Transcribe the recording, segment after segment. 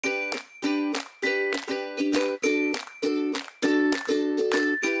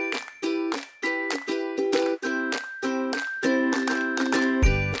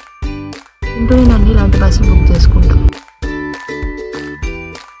Into నేను అన్ని ఇలాంటి బస్సులు బుక్ చేసుకుంటాను.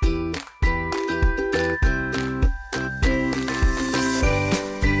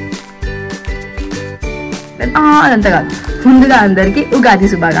 అదంతా కాదు, ముందుగా అందరికి ఉగాది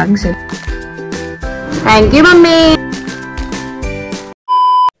శుభాకాంక్షలు. Thank you mummy.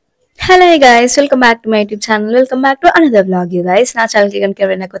 Hello guys, welcome back to my YouTube channel. Welcome back to another vlog. You guys, నా ఛానల్కి కనుక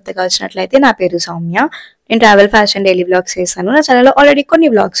ఎవరైనా కొత్తగా వచ్చినట్లయితే నా పేరు సౌమ్య. నేను ట్రావెల్, ఫ్యాషన్, డైలీ వ్లాగ్స్ చేస్తాను. నా ఛానల్లో ఆల్రెడీ కొన్ని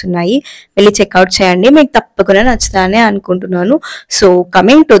వ్లాగ్స్ ఉన్నాయి, వెళ్ళి చెక్అవుట్ చేయండి. మీకు తప్పకుండా నచ్చుతానే అనుకుంటున్నాను. So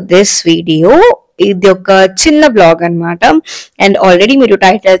coming to this video, ఇది ఒక చిన్న బ్లాగ్ అనమాట. అండ్ ఆల్రెడీ మీరు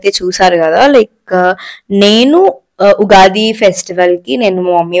టైటిల్ అయితే చూసారు కదా. లైక్ నేను ఉగాది ఫెస్టివల్ కి నేను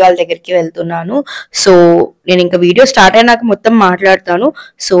మా మమ్మీ వాళ్ళ దగ్గరికి వెళ్తున్నాను. సో నేను ఇంకా వీడియో స్టార్ట్ అయినాక మొత్తం మాట్లాడతాను.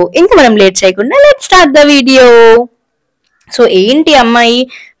 సో ఇంకా మనం లేట్ చేయకుండా let's start the video. So ఏంటి అమ్మాయి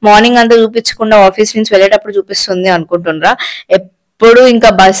మార్నింగ్ అంతా చూపించకుండా ఆఫీస్ నుంచి వెళ్ళేటప్పుడు చూపిస్తుంది అనుకుంటున్నారా? ఎప్పుడు ఇంకా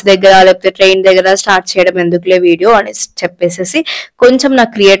బస్ దగ్గర లేకపోతే ట్రైన్ దగ్గర స్టార్ట్ చేయడం ఎందుకులే వీడియో అని చెప్పేసేసి కొంచెం నా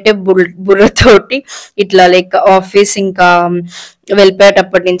క్రియేటివ్ బుర్రతోటి ఇట్లా లైక్ ఆఫీస్ ఇంకా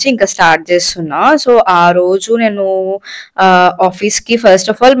వెళ్ళిపోయేటప్పటి నుంచి ఇంకా స్టార్ట్ చేస్తున్నా. సో ఆ రోజు నేను ఆఫీస్ కి ఫస్ట్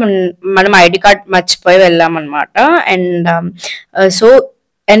ఆఫ్ ఆల్ మనం ఐడి కార్డ్ మర్చిపోయి వెళ్ళాం అనమాట.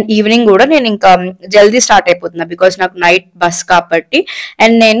 అండ్ ఈవినింగ్ కూడా నేను ఇంకా జల్దీ స్టార్ట్ అయిపోతున్నా, బికాస్ నాకు నైట్ బస్ కాబట్టి.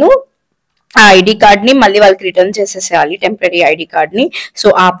 అండ్ నేను ఆ ఐడి కార్డ్ ని మళ్ళీ వాళ్ళకి రిటర్న్ చేసేసేయాలి, టెంపరీ ఐడి కార్డ్ ని. సో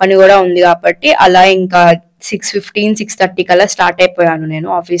ఆ పని కూడా ఉంది కాబట్టి అలా ఇంకా 6:15, 6:30 కల్లా స్టార్ట్ అయిపోయాను నేను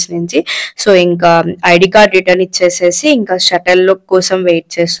ఆఫీస్ నుంచి. సో ఇంకా ఐడి కార్డ్ రిటర్న్ ఇచ్చేసేసి ఇంకా షటల్ కోసం వెయిట్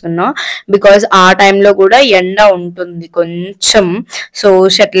చేస్తున్నా, బికాజ్ ఆ టైంలో కూడా ఎండ ఉంటుంది కొంచెం. సో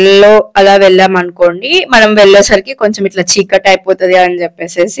షటల్ లో అలా వెళ్ళాం అనుకోండి, మనం వెళ్ళేసరికి కొంచెం ఇట్లా చీకటి అయిపోతుంది అని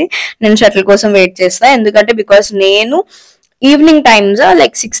చెప్పేసి నేను షటల్ కోసం వెయిట్ చేస్తా. ఎందుకంటే బికాస్ నేను ఈవినింగ్ టైమ్స్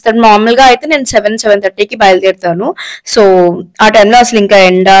లైక్ 6:30, నార్మల్గా అయితే నేను 7:30కి బయలుదేరుతాను. సో ఆ టైంలో అసలు ఇంకా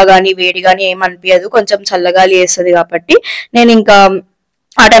ఎండ కానీ వేడి కానీ ఏమనిపించదు, కొంచెం చల్లగాలి వేస్తుంది కాబట్టి నేను ఇంకా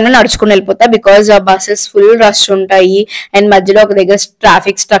ఆ టైంలో నడుచుకుని వెళ్ళిపోతా. బికాజ్ ఆ బస్సెస్ ఫుల్ రష్ ఉంటాయి అండ్ మధ్యలో ఒక దగ్గర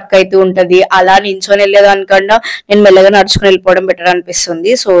ట్రాఫిక్ స్టక్ అయితే ఉంటది. అలా నించొని వెళ్ళేదానికన్నా నేను మెల్లగా నడుచుకుని వెళ్ళిపోవడం బెటర్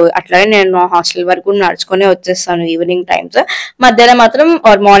అనిపిస్తుంది. సో అట్లానే నేను హాస్టల్ వరకు నడుచుకునే వచ్చేస్తాను ఈవినింగ్ టైమ్స్. మధ్యాహ్నం మాత్రం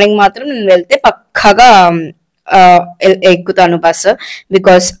ఆర్ మార్నింగ్ మాత్రం నేను వెళ్తే పక్కగా ఎక్కుతాను బస్సు,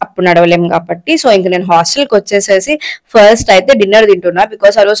 బికాస్ అప్పుడు నడవలేము కాబట్టి. సో ఇంకా నేను హాస్టల్కి వచ్చేసేసి ఫస్ట్ అయితే డిన్నర్ తింటున్నా,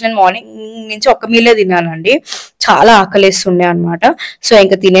 బికాస్ ఆ రోజు నేను మార్నింగ్ నుంచి ఒక మీలే తిన్నానండి, చాలా ఆకలిస్తుండే అనమాట. సో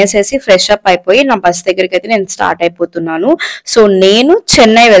ఇంకా తినేసేసి ఫ్రెష్ అప్ అయిపోయి నా బస్ దగ్గరికి అయితే నేను స్టార్ట్ అయిపోతున్నాను. సో నేను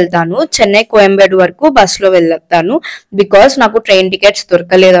చెన్నై వెళ్తాను, చెన్నై కోయంబేడు వరకు బస్ లో వెళ్తాను, బికాస్ నాకు ట్రైన్ టికెట్స్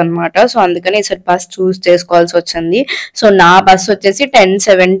దొరకలేదు అనమాట. సో అందుకని ఈసారి బస్ చూస్ చేసుకోవాల్సి వచ్చింది. సో నా బస్ వచ్చేసి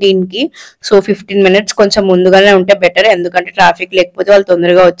 10:17కి. సో 15 minutes కొంచెం ముందుగానే ఉంటే బెటర్, ఎందుకంటే ట్రాఫిక్ లేకపోతే వాళ్ళు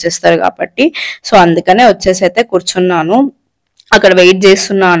తొందరగా వచ్చేస్తారు కాబట్టి. సో అందుకనే వచ్చేసి అయితే కూర్చున్నాను, అక్కడ వెయిట్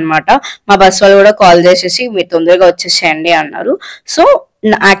చేస్తున్నా అనమాట. మా బస్ వాళ్ళు కూడా కాల్ చేసేసి మీరు తొందరగా వచ్చేసేయండి అన్నారు. సో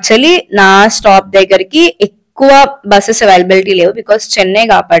యాక్చువల్లీ నా స్టాప్ దగ్గరికి ఎక్కువ బస్సెస్ అవైలబిలిటీ లేవు, బికాస్ చెన్నై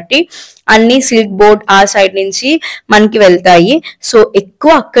కాబట్టి అన్ని సిల్క్ బోర్డ్ ఆ సైడ్ నుంచి మనకి వెళ్తాయి. సో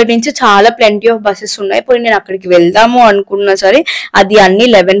ఎక్కువ అక్కడి నుంచి చాలా ప్లెంటీ ఆఫ్ బస్సెస్ ఉన్నాయి. పోయి నేను అక్కడికి వెళ్దాము అనుకున్నా సరే అది అన్ని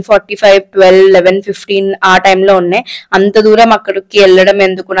 11:45, 12, 11:15 ఆ టైంలో ఉన్నాయి. అంత దూరం అక్కడికి వెళ్ళడం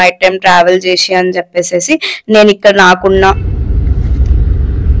ఎందుకు నైట్ టైం ట్రావెల్ చేసి అని చెప్పేసి నేను ఇక్కడ నాకున్న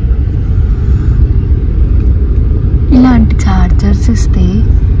ఇలాంటి చార్జర్స్ ఇస్తే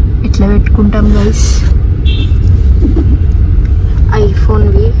ఎట్లా పెట్టుకుంటాం గైస్?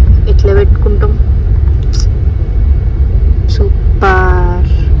 ఐఫోన్వి ఎట్లా పెట్టుకుంటాం? సూపర్.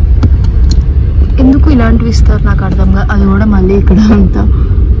 ఎందుకు ఇలాంటివి ఇస్తారు నాకు అర్థంగా. అది కూడా మళ్ళీ ఇక్కడ అంతా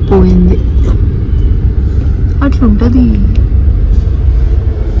పోయింది, అట్లుంటుంది.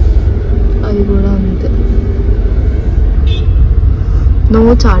 అది కూడా అంతే, నో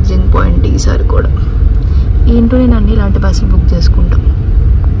ఛార్జింగ్ పాయింట్ ఈసారి కూడా. ఏంటో నేను అన్ని ఇలాంటి బస్సులు బుక్ చేసుకుంటాను.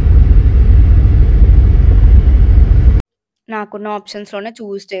 నాకున్న ఆప్షన్స్ లోనే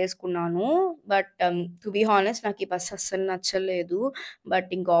చూస్ చేసుకున్నాను. బట్ టు బీ హానెస్ట్ నాకు ఈ బస్ అస్సలు నచ్చలేదు. బట్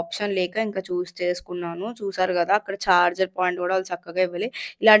ఇంకా ఆప్షన్ లేక ఇంకా చూస్ చేసుకున్నాను. చూసారు కదా అక్కడ ఛార్జర్ పాయింట్ కూడా వాళ్ళు చక్కగా ఇవ్వాలి.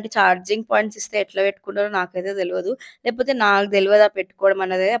 ఇలాంటి ఛార్జింగ్ పాయింట్స్ ఇస్తే ఎట్లా పెట్టుకుంటారో నాకైతే తెలియదు, లేకపోతే నాకు తెలియదా పెట్టుకోవడం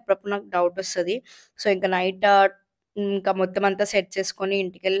అన్నది అప్పుడప్పుడు నాకు డౌట్ వస్తుంది. సో ఇంకా నైట్ ఇంకా మొత్తం అంతా సెట్ చేసుకొని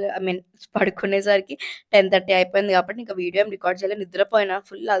ఇంటికెళ్ళి పడుకునేసరికి 10:30 అయిపోయింది కాబట్టి ఇంకా వీడియో ఏం రికార్డ్ చేయలేదు, నిద్రపోయినా,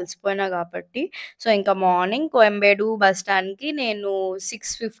 ఫుల్ అలసిపోయినా కాబట్టి. సో ఇంకా మార్నింగ్ కోయంబేడు బస్ స్టాండ్కి నేను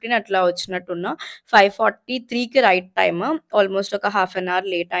 6:15 అట్లా వచ్చినట్టున్నా. 5:43కి రైట్ టైమ్, ఆల్మోస్ట్ ఒక హాఫ్ అన్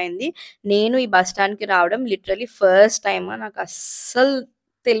అవర్ లేట్ అయింది. నేను ఈ బస్ స్టాండ్కి రావడం లిటరలీ ఫస్ట్ టైమ్, నాకు అస్సలు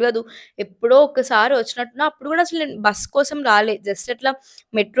తెలియదు. ఎప్పుడో ఒకసారి వచ్చినట్టున్నా, అప్పుడు కూడా అసలు నేను బస్ కోసం రాలే, జస్ట్ అట్లా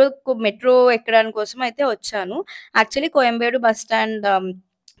మెట్రో ఎక్కడానికి కోసం అయితే వచ్చాను. యాక్చువల్లీ కోయంబేడు బస్ స్టాండ్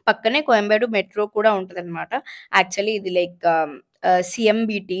పక్కనే కోయంబేడు మెట్రో కూడా ఉంటదన్నమాట. యాక్చువల్లీ ఇది like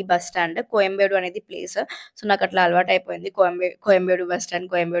CMBT bus stand. Koyambedu అనేది ప్లేస్. సో నాకు అట్లా అలవాటు అయిపోయింది కోయంబేడు బస్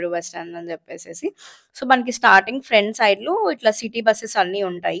స్టాండ్ అని చెప్పేసేసి. సో మనకి స్టార్టింగ్ ఫ్రంట్ సైడ్ లో ఇట్లా సిటీ బస్సెస్ అన్ని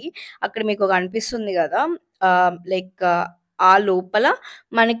ఉంటాయి. అక్కడ మీకు కనిపిస్తుంది కదా, లైక్ ఆ లోపల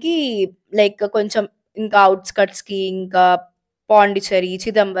మనకి లైక్ కొంచెం ఇంకా అవుట్స్కట్స్ కి, ఇంకా పాండిచ్చేరి,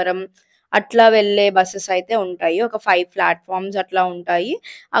 చిదంబరం అట్లా వెళ్ళే బస్సెస్ అయితే ఉంటాయి. ఒక 5 ప్లాట్ఫామ్స్ అట్లా ఉంటాయి.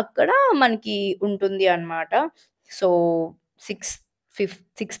 అక్కడ మనకి ఉంటుంది అన్నమాట. సో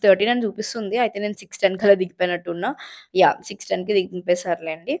 6:13 అని చూపిస్తుంది. అయితే నేను 6:10 కల్లా దిగిపోయినట్టున్నా. 6:10కి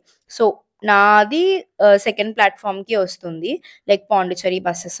దింపేశారులేండి. సో నాది సెకండ్ ప్లాట్ఫామ్కి వస్తుంది, లైక్ పాండిచ్చేరి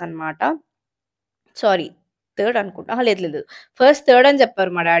బస్సెస్ అన్నమాట. సారీ, థర్డ్ అనుకుంటా. లేదు, ఫస్ట్ థర్డ్ అని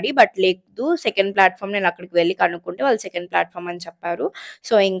చెప్పారు మా డాడీ, బట్ లేదు, సెకండ్ ప్లాట్ఫామ్. నేను అక్కడికి వెళ్ళి కనుక్కుంటే వాళ్ళు సెకండ్ ప్లాట్ఫామ్ అని చెప్పారు.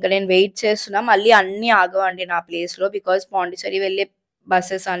 సో ఇంకా నేను వెయిట్ చేస్తున్నా. మళ్ళీ అన్నీ ఆగవండి నా ప్లేస్లో, బికాజ్ పాండిచ్చేరి వెళ్ళే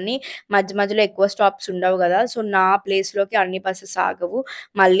బస్సెస్ అన్ని మధ్యలో ఎక్కువ స్టాప్స్ ఉండవు కదా. సో నా ప్లేస్లోకి అన్ని బస్సెస్ ఆగవు.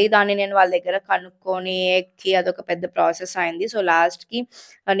 మళ్ళీ దాన్ని నేను వాళ్ళ దగ్గర కనుక్కొని ఎక్కి అదొక పెద్ద ప్రాసెస్ అయింది. సో లాస్ట్కి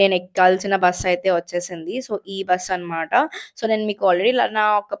నేను ఎక్కాల్సిన బస్ అయితే వచ్చేసింది. సో ఈ బస్ అన్నమాట. సో నేను మీకు ఆల్రెడీ నా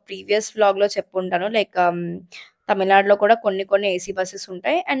ఒక ప్రీవియస్ వ్లాగ్లో చెప్పుంటాను, లైక్ తమిళనాడులో కూడా కొన్ని ఏసీ బస్సెస్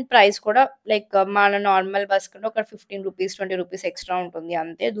ఉంటాయి. అండ్ ప్రైస్ కూడా లైక్ మన నార్మల్ బస్ కంటే ఒక 15 రూపీస్ 20 రూపీస్ ఎక్స్ట్రా ఉంటుంది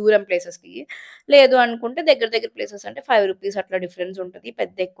అంతే, దూరం ప్లేసెస్కి. లేదు అనుకుంటే దగ్గర ప్లేసెస్ అంటే 5 రూపీస్ అట్లా డిఫరెన్స్ ఉంటుంది.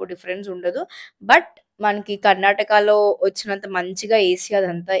 పెద్ద ఎక్కువ డిఫరెన్స్ ఉండదు. బట్ మనకి కర్ణాటకలో వచ్చినంత మంచిగా ఏసీ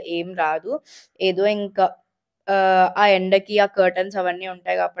అదంతా ఏం రాదు. ఏదో ఇంకా ఆ ఎండకి ఆ కర్టన్స్ అవన్నీ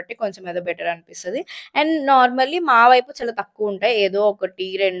ఉంటాయి కాబట్టి కొంచెం ఏదో బెటర్ అనిపిస్తుంది. అండ్ నార్మల్లీ మా వైపు చాలా తక్కువ ఉంటాయి, ఏదో 1,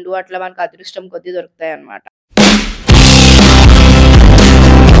 2 అట్లా మనకు అదృష్టం కొద్దీ దొరుకుతాయి అన్నమాట.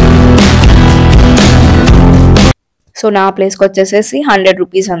 సో నా ప్లేస్కి వచ్చేసేసి 100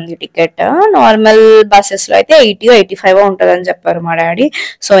 రూపీస్ అంది టికెట్. నార్మల్ బస్సెస్లో అయితే 80-85 ఉంటుందని చెప్పారు మా డాడీ.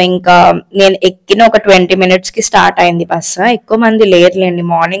 సో ఇంకా నేను ఎక్కిన ఒక 20 minutesకి స్టార్ట్ అయింది బస్సు. ఎక్కువ మంది లేరులేండి,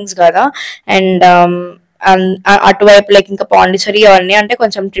 మార్నింగ్స్ కదా. అండ్ అటువైపు లైక్ ఇంకా పాండిచ్చేరి అవన్నీ అంటే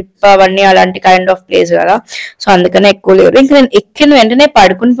కొంచెం ట్రిప్ అవన్నీ అలాంటి కైండ్ ఆఫ్ ప్లేస్ కదా. సో అందుకనే ఎక్కువ లేరు. ఇంకా నేను ఎక్కిన వెంటనే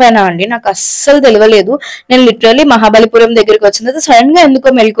పడుకుని పోయినా అండి, నాకు అస్సలు తెలియలేదు. నేను లిటరల్లీ మహాబలిపురం దగ్గరికి వచ్చిన తర్వాత సడన్ గా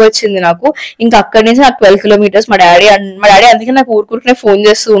ఎందుకో మెలకు వచ్చింది నాకు. ఇంకా అక్కడి నుంచి నాకు 12 kilometers. మా డాడీ అందుకే నాకు ఊరుకునే ఫోన్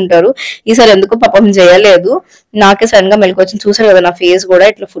చేస్తూ ఉంటారు. ఈసారి ఎందుకో పాపం చేయలేదు, నాకే సడన్ గా మెలకు వచ్చింది. చూసారు కదా నా ఫేస్ కూడా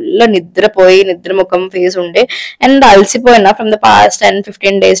ఇట్లా ఫుల్ నిద్ర ముఖం ఫేస్ ఉండే. And అలసిపోయినా from the past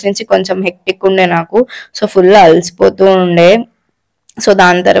 10-15 days నుంచి కొంచెం హెక్టిక్ ఉండే నాకు. సో ఫుల్ అలసిపోతూ ఉండే. సో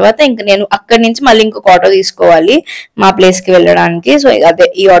దాని తర్వాత ఇంకా నేను అక్కడి నుంచి మళ్ళీ ఇంకొక ఆటో తీసుకోవాలి మా ప్లేస్ కి వెళ్ళడానికి. సో అదే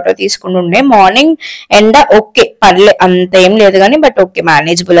ఈ ఆటో తీసుకుంటుండే. మార్నింగ్ ఎండ ఓకే, పర్లే, అంత ఏం లేదు కానీ బట్ ఓకే,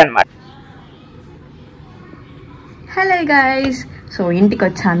 మేనేజబుల్ అనమాట. హలో గైస్, సో ఇంటికి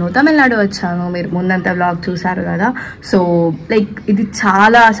వచ్చాను, తమిళనాడు వచ్చాను. మీరు ముందంతా వ్లాగ్ చూసారు కదా. సో లైక్ ఇది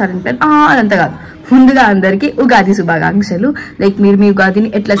చాలా సడన్ ప్లాన్. అదంతా కాదు, ముందుగా అందరికీ ఉగాది శుభాకాంక్షలు. లైక్ మీరు మీ ఉగాదిని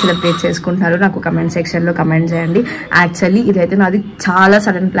ఎట్లా సెలబ్రేట్ చేసుకుంటున్నారు నాకు కమెంట్ సెక్షన్లో కమెంట్ చేయండి. యాక్చువల్లీ ఇదైతే నాది చాలా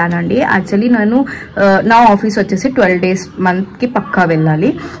సడన్ ప్లాన్ అండి. యాక్చువల్లీ నేను నా ఆఫీస్ వచ్చేసి 12 days మంత్కి పక్కా వెళ్ళాలి.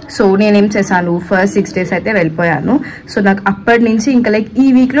 సో నేనేం చేశాను, ఫస్ట్ 6 days అయితే వెళ్ళిపోయాను. సో నాకు అప్పటి నుంచి ఇంకా లైక్ ఈ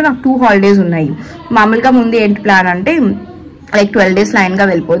వీక్లో నాకు 2 holidays ఉన్నాయి. మామూలుగా ముందు ఏంటి ప్లాన్ అంటే లైక్ 12 days లైన్గా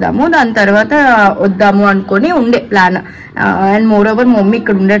వెళ్ళిపోదాము, దాని తర్వాత వద్దాము అనుకొని ఉండే plan. And more over mummy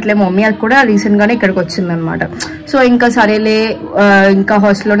ఇక్కడ ఉండట్లే, మమ్మీ అది కూడా రీసెంట్గానే ఇక్కడికి వచ్చిందనమాట. సో ఇంకా సరేలే, ఇంకా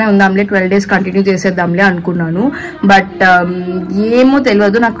హాస్టల్లోనే ఉందాంలే, 12 days కంటిన్యూ చేసేద్దాంలే అనుకున్నాను. బట్ ఏమో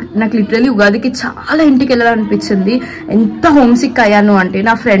తెలియదు, నాకు లిటరలీ ఉగాదికి చాలా ఇంటికి వెళ్ళాలనిపించింది. ఎంత హోమ్సిక్ అయ్యాను అంటే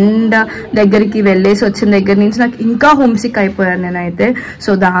నా ఫ్రెండ్ దగ్గరికి వెళ్ళేసి వచ్చిన దగ్గర నుంచి నాకు ఇంకా హోమ్సిక్ అయిపోయాను నేనైతే.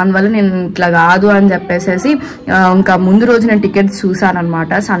 సో దానివల్ల నేను ఇట్లా కాదు అని చెప్పేసి ఇంకా ముందు రోజు నేను టికెట్స్ చూసాను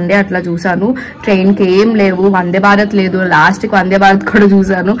అనమాట. సండే అట్లా చూసాను, ట్రైన్కి ఏం లేవు, వందే భారత్ లేదు. లాస్ట్కి వందే భారత్ కూడా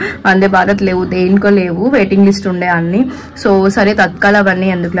చూసాను, వందే భారత్ లేవు, దేనికో లేవు, వెయిటింగ్ లిస్ట్ ఉండే అన్ని. సో సరే తత్కాల అవన్నీ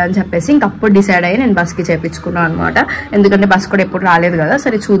ఎందుకులే అని చెప్పేసి ఇంకప్పుడు డిసైడ్ అయ్యి నేను బస్కి చేయించుకున్నాను అనమాట. ఎందుకంటే బస్ కూడా ఎప్పుడు రాలేదు కదా,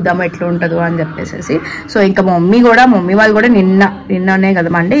 సరే చూద్దాము ఎట్లా ఉంటుందో అని చెప్పేసి. సో ఇంకా మమ్మీ వాళ్ళు కూడా నిన్ననే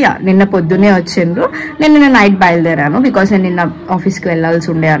కదా అండి, నిన్న పొద్దున్నే వచ్చిండ్రు. నిన్న నైట్ బయలుదేరాను, బికాస్ నేను నిన్న ఆఫీస్కి వెళ్ళాల్సి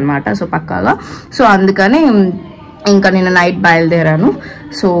ఉండే అనమాట. సో పక్కాగా, సో అందుకని ఇంకా నిన్న నైట్ బయలుదేరాను.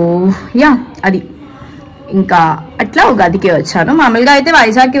 సో అది ఇంకా అట్లా ఉగాదికి వచ్చాను. మామూలుగా అయితే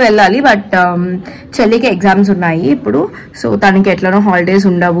వైజాగ్కి వెళ్ళాలి, బట్ చెల్లికి ఎగ్జామ్స్ ఉన్నాయి ఇప్పుడు. సో తనకి ఎట్లనో హాలిడేస్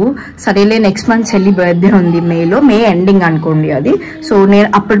ఉండవు. సరేలే, నెక్స్ట్ మంత్ చెల్లి బర్త్డే ఉంది, మే ఎండింగ్ అనుకోండి అది. సో నేను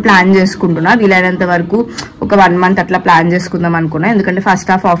అప్పుడు ప్లాన్ చేసుకుంటున్నా, వీలైనంత వరకు ఒక 1 month అట్లా ప్లాన్ చేసుకుందాం అనుకున్నా. ఎందుకంటే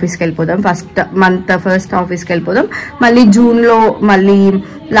ఫస్ట్ హాఫ్ ఆఫీస్కి వెళ్ళిపోదాం, ఫస్ట్ ఆఫీస్కి వెళ్ళిపోదాం, మళ్ళీ జూన్లో మళ్ళీ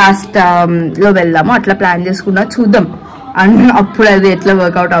లాస్ట్ లో వెళ్దాము, అట్లా ప్లాన్ చేసుకున్నా. చూద్దాం అండ్ అప్పుడు అది ఎట్లా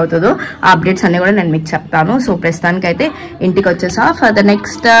వర్కౌట్ అవుతుందో ఆ అప్డేట్స్ అన్నీ కూడా నేను మీకు చెప్తాను. సో ప్రస్తుతానికి అయితే ఇంటికి వచ్చేసా. For the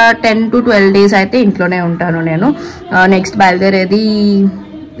next 10 to 12 days అయితే ఇంట్లోనే ఉంటాను నేను. నెక్స్ట్ బయలుదేరేది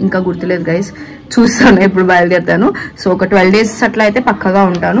ఇంకా గుర్తులేదు గైస్, చూస్తాను ఎప్పుడు బయలుదేరుతాను. సో ఒక 12 days అట్లా అయితే పక్కగా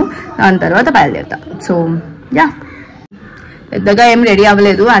ఉంటాను, దాని తర్వాత బయలుదేరుతాను. సో యా, పెద్దగా ఏం రెడీ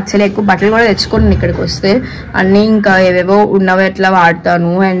అవ్వలేదు యాక్చువల్లీ. ఎక్కువ బట్టలు కూడా తెచ్చుకోండి ఇక్కడికి వస్తే, అన్నీ ఇంకా ఏవేవో ఉన్నవి ఎట్లా వాడతాను.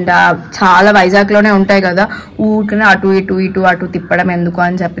 అండ్ చాలా వైజాగ్లోనే ఉంటాయి కదా, ఊరికనే అటు తిప్పడం ఎందుకు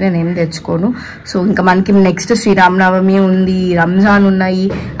అని చెప్పి నేను ఏం తెచ్చుకోను. సో ఇంకా మనకి నెక్స్ట్ శ్రీరామనవమి ఉంది, రంజాన్ ఉన్నాయి,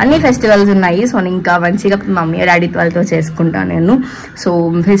 అన్ని ఫెస్టివల్స్ ఉన్నాయి. సో ఇంకా మంచిగా మమ్మీ డాడీ వాళ్ళతో చేసుకుంటాను నేను. సో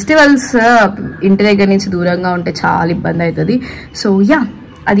ఫెస్టివల్స్ ఇంటి దగ్గర నుంచి దూరంగా ఉంటే చాలా ఇబ్బంది అవుతుంది. సో యా,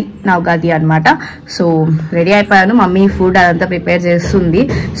 అది నా ఉగాది అనమాట. సో రెడీ అయిపోయాను, మమ్మీ ఫుడ్ అదంతా ప్రిపేర్ చేస్తుంది.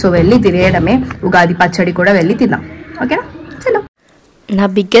 సో వెళ్ళి తినేయడమే, ఉగాది పచ్చడి కూడా వెళ్ళి తిందాం. ఓకేనా, చలో. నా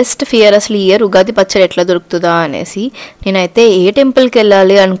బిగ్గెస్ట్ ఫియర్ అసలు ఇయర్ ఉగాది పచ్చడి ఎట్లా దొరుకుతుందా అనేసి. నేనైతే ఏ టెంపుల్కి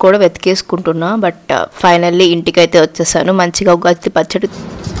వెళ్ళాలి అని కూడా వెతికేసుకుంటున్నా. బట్ ఫైనల్లీ ఇంటికైతే వచ్చేసాను. మంచిగా ఉగాది పచ్చడి.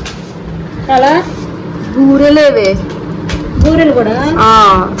 చాలా బూరెలేవే, బూరెలు కూడా.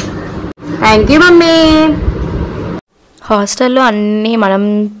 Thank you mummy. హాస్టల్లో అన్నీ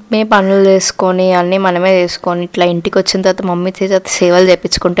మనమే పనులు చేసుకొని అన్నీ మనమే చేసుకొని ఇట్లా ఇంటికి వచ్చిన తర్వాత మమ్మీ చేత సేవలు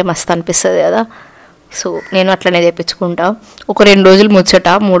చేయించుకుంటే మస్తు అనిపిస్తుంది కదా. సో నేను అట్లనే చేయించుకుంటా. ఒక 2 రోజులు ముచ్చట,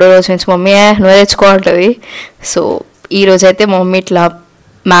 3వ రోజు నుంచి మమ్మీ నువ్వే తెచ్చుకోవాలి. సో ఈరోజు అయితే మమ్మీ ఇట్లా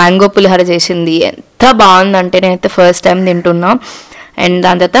మ్యాంగో పులిహోర చేసింది. ఎంత బాగుందంటే నేనైతే ఫస్ట్ టైం తింటున్నా. అండ్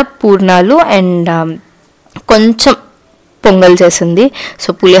దాని తర్వాత పూర్ణాలు అండ్ కొంచెం పొంగల్ చేసింది. So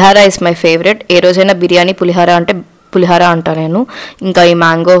pulihora is my favourite. ఏ రోజైనా బిర్యానీ పులిహోర అంటే పులిహోర అంటా నేను. ఇంకా ఈ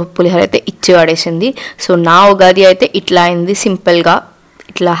మ్యాంగో పులిహోర అయితే ఇచ్చి పడేసింది. సో నా ఉగాది అయితే ఇట్లా అయింది, సింపుల్గా,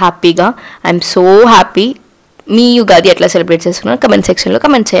 ఇట్లా హ్యాపీగా. I'm so happy. మీ ఉగాది ఎట్లా సెలబ్రేట్ చేసుకున్నారో కమెంట్ సెక్షన్లో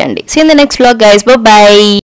కమెంట్ చేయండి. See in the next vlog guys, by.